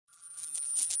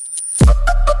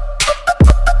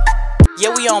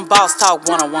Yeah, we on Boss Talk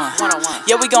 101.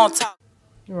 Yeah, we gonna talk.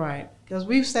 Right, because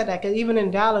we've said that. Because even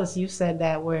in Dallas, you said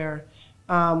that where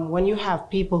when you have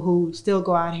people who still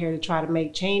go out here to try to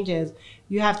make changes,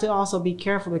 you have to also be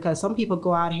careful because some people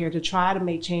go out here to try to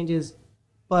make changes,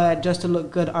 but just to look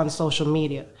good on social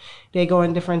media. They go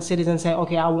in different cities and say,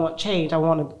 okay, I want change. I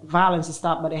want violence to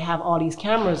stop, but they have all these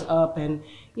cameras up and,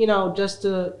 you know, just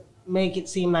to make it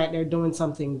seem like they're doing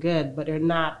something good, but they're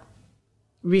not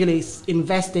really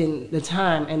investing the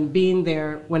time and being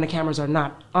there when the cameras are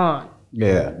not on.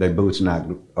 Yeah, their boots not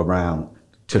around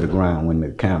to the ground when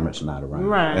the camera's not around.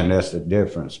 Right. And that's the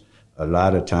difference. A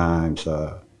lot of times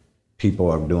people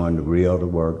are doing the real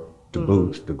work, the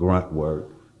boots, the grunt work,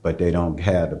 but they don't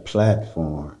have the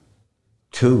platform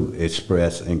to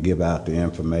express and give out the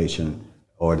information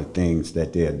or the things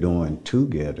that they're doing to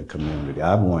get the community.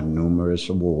 I've won numerous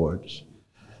awards,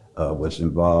 was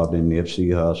involved in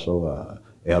NipseyHussle,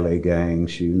 LA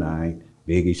Gangs Unite,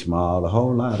 Biggie Small, a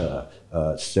whole lot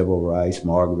of civil rights,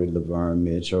 Margaret Laverne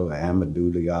Mitchell,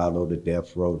 Amadou Diallo, the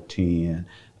Death Row 10,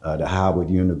 the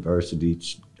Howard University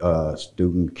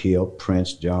student killed,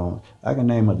 Prince Jones. I can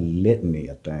name a litany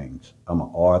of things. I'm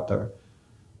an author,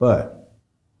 but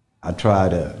I try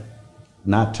to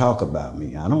not talk about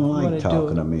me. I don't like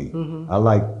talking to me. I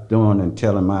like doing and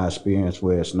telling my experience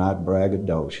where it's not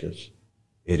braggadocious.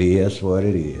 It is what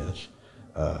it is.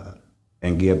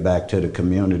 And give back to the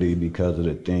community because of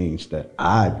the things that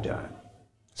I've done.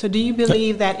 So do you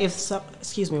believe that if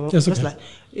excuse me,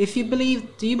 if you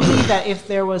believe, do you believe that if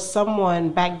there was someone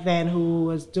back then who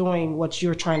was doing what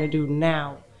you're trying to do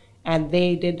now, and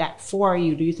they did that for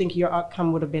you, do you think your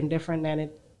outcome would have been different than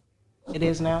it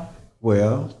is now?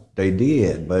 Well, they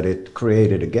did, but it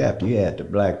created a gap. You had the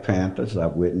Black Panthers,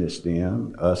 I've witnessed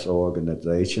them, us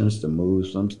organizations, the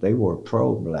Muslims, they were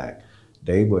pro-Black.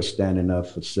 They were standing up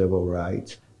for civil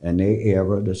rights, and their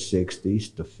era, the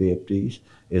 60s, the 50s,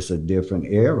 it's a different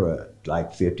era,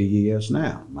 like 50 years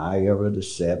now. My era, the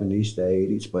 70s, the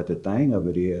 80s, but the thing of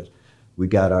it is, we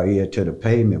got our ear to the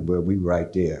pavement where we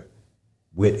right there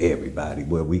with everybody,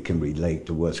 where we can relate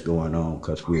to what's going on,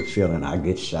 because we're feeling I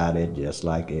get shot at just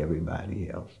like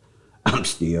everybody else. I'm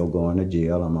still going to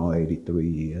jail. I'm on 83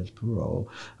 years parole.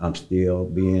 I'm still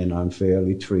being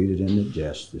unfairly treated in the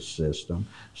justice system.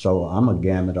 So I'm a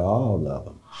gamut of all of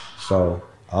them. So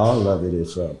all of it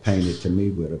is painted to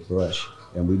me with a brush.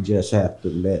 And we just have to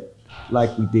let,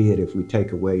 like we did if we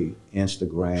take away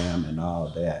Instagram and all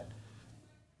that,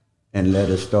 and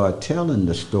let us start telling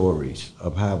the stories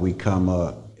of how we come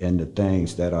up and the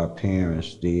things that our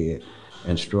parents did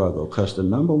and struggle, because the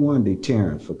 #1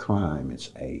 deterrent for crime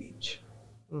is age.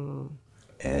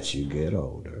 As you get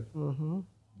older, you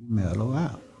mellow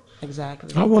out.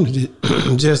 Exactly. I wanted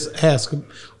to just ask,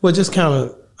 well, just kind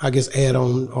of, I guess, add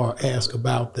on or ask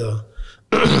about the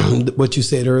what you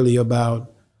said earlier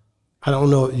about, I don't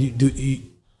know,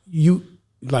 you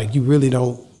really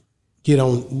don't get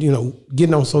on, you know,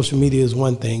 getting on social media is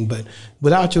one thing, but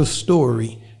without your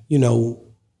story, you know,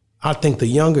 I think the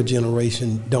younger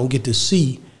generation don't get to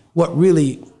see what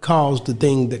really caused the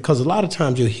thing, that, because a lot of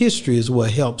times your history is what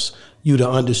helps you to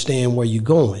understand where you're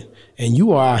going. And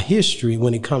you are our history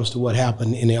when it comes to what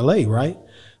happened in LA, right?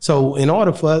 So in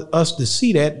order for us to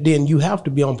see that, then you have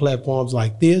to be on platforms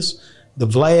like this, the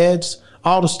Vlads,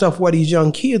 all the stuff where these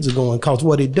young kids are going, because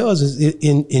what it does is it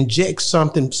injects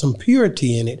something, some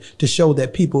purity in it to show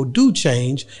that people do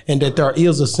change and that there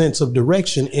is a sense of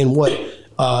direction in what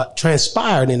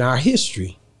transpired in our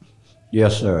history.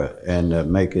 Yes, sir.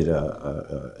 And make it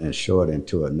in short,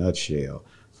 into a nutshell,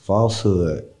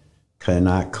 falsehood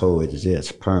cannot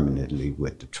coexist permanently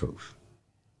with the truth.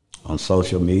 On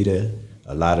social media,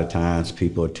 a lot of times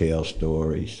people tell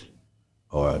stories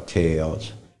or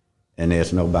tales, and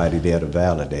there's nobody there to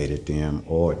validate them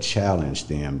or challenge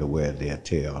them to where they'll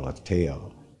tell a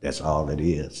tale. That's all it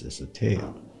is, it's a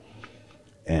tale.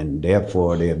 And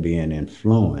therefore they're being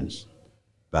influenced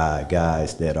by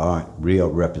guys that aren't real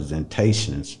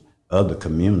representations of the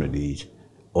communities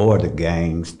or the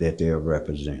gangs that they're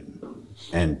representing.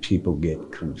 And people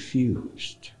get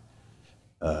confused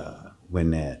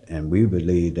when that, and we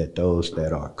believe that those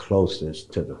that are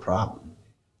closest to the problem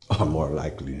are more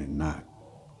likely than not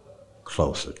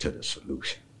closer to the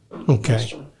solution.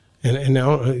 Okay. And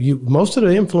now most of the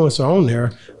influencers on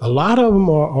there, a lot of them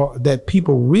are that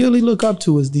people really look up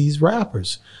to is these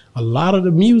rappers. A lot of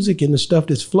the music and the stuff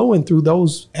that's flowing through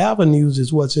those avenues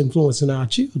is what's influencing our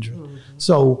children.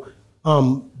 So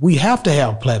we have to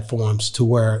have platforms to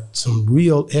where some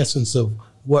real essence of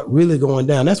what really going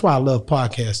down. That's why I love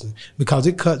podcasting, because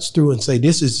it cuts through and say,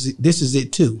 this is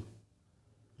it too.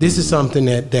 This is something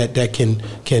that can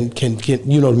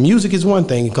you know, the music is one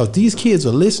thing because these kids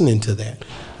are listening to that,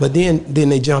 but then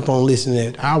they jump on listening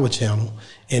at our channel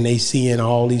and they seeing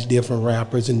all these different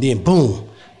rappers, and then boom,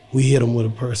 we hit them with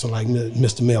a person like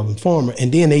Mr. Melvin Farmer,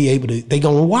 and then they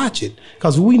gonna watch it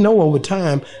because we know over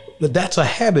time that that's a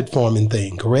habit forming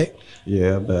thing, correct?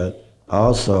 Yeah, but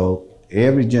also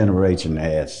every generation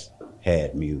has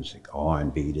had music,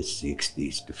 R&B, the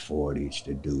 60s, the 40s,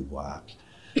 the doo-wops.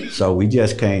 So we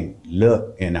just can't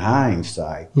look in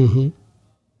hindsight.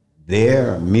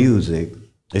 Their music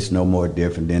is no more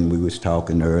different than we was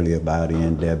talking earlier about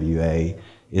NWA.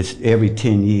 It's every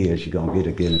 10 years you're gonna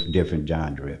get a different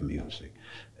genre of music.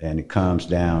 And it comes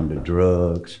down to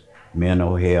drugs,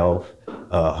 mental health,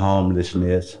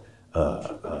 homelessness,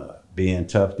 being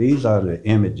tough. These are the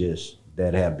images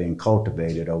that have been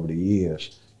cultivated over the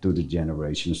years through the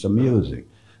generations of music.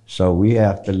 So we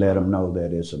have to let them know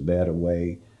that it's a better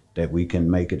way, that we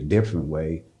can make it a different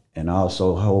way, and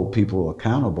also hold people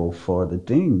accountable for the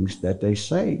things that they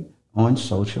say on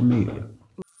social media.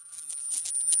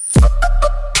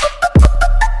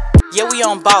 Yeah, we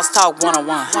on Boss Talk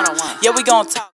 101. Yeah, we gonna talk.